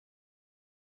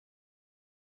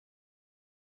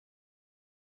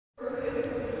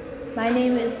My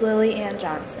name is Lily Ann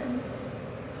Johnson.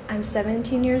 I'm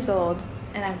 17 years old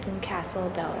and I'm from Castle,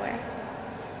 Delaware.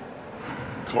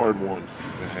 Card 1,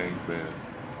 the Hanged Man.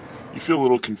 You feel a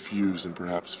little confused and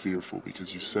perhaps fearful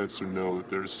because you sense or know that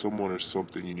there is someone or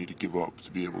something you need to give up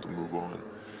to be able to move on.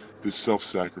 This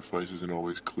self-sacrifice isn't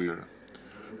always clear.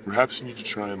 Perhaps you need to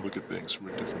try and look at things from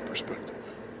a different perspective.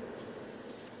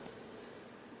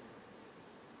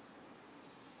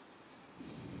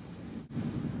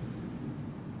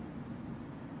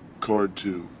 Card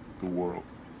 2, the World.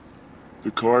 The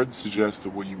card suggests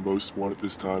that what you most want at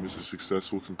this time is a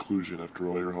successful conclusion after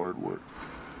all your hard work.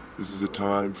 This is a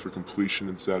time for completion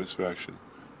and satisfaction.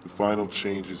 The final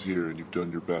change is here and you've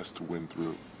done your best to win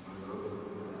through.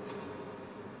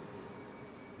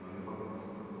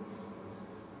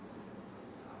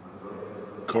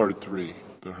 Card 3,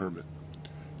 the Hermit.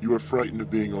 You are frightened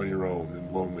of being on your own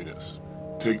and loneliness.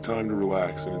 Take time to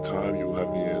relax, and in time you will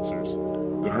have the answers.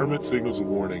 The Hermit signals a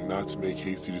warning not to make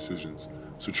hasty decisions,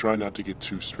 so try not to get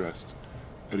too stressed.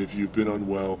 And if you've been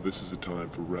unwell, this is a time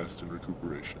for rest and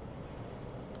recuperation.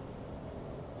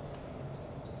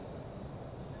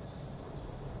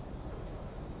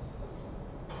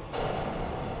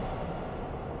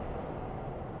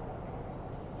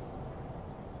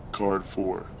 Card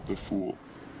 4, the Fool.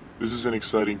 This is an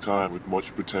exciting time with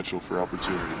much potential for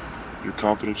opportunity. Your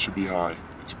confidence should be high.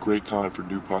 It's a great time for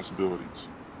new possibilities.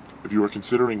 If you are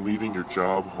considering leaving your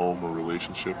job, home, or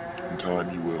relationship, in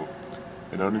time you will.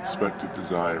 An unexpected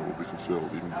desire will be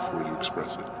fulfilled even before you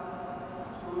express it.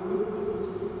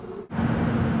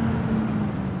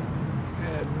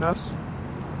 En nas,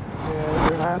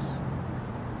 en ras,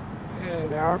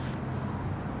 en arf,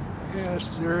 en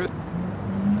surth,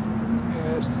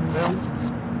 en snow,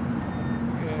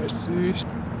 en sush,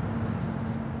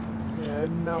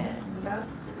 en no. Nas,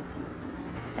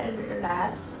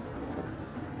 ras,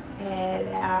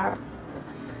 arf,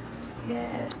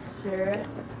 surf,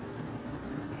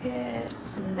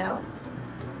 snow,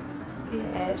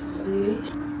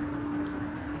 sush,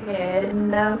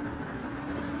 no.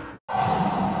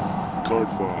 Card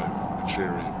 5, the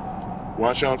Chariot.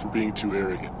 Watch out for being too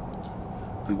arrogant.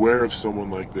 Beware of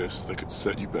someone like this that could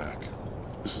set you back.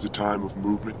 This is a time of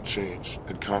movement, change,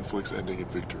 and conflicts ending in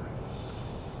victory.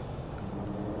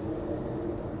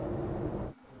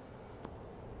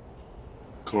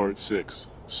 Card 6,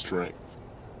 Strength.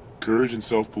 Courage and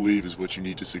self-belief is what you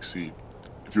need to succeed.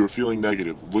 If you are feeling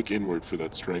negative, look inward for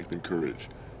that strength and courage.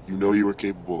 You know you are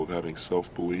capable of having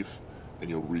self-belief, and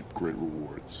you'll reap great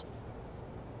rewards.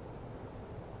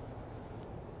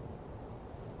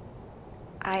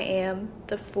 I am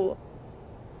the Fool.